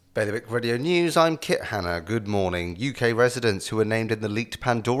Bailiwick Radio News, I'm Kit Hanna. Good morning. UK residents who were named in the leaked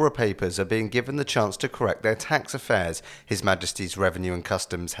Pandora Papers are being given the chance to correct their tax affairs, His Majesty's Revenue and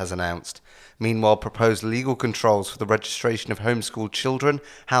Customs has announced. Meanwhile, proposed legal controls for the registration of homeschooled children,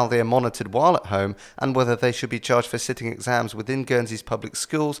 how they are monitored while at home, and whether they should be charged for sitting exams within Guernsey's public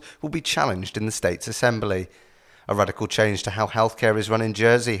schools will be challenged in the State's Assembly. A radical change to how healthcare is run in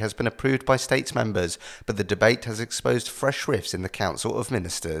Jersey has been approved by States members, but the debate has exposed fresh rifts in the Council of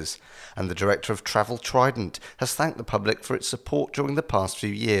Ministers. And the Director of Travel Trident has thanked the public for its support during the past few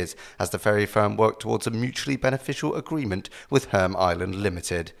years as the ferry firm worked towards a mutually beneficial agreement with Herm Island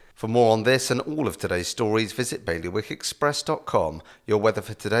Limited. For more on this and all of today's stories, visit bailiwickexpress.com. Your weather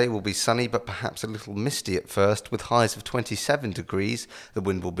for today will be sunny but perhaps a little misty at first, with highs of 27 degrees. The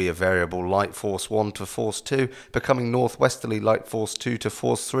wind will be a variable light force 1 to force 2, becoming northwesterly light force 2 to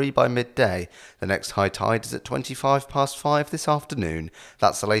force 3 by midday. The next high tide is at 5:25 this afternoon.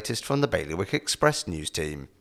 That's the latest from the Bailiwick Express news team.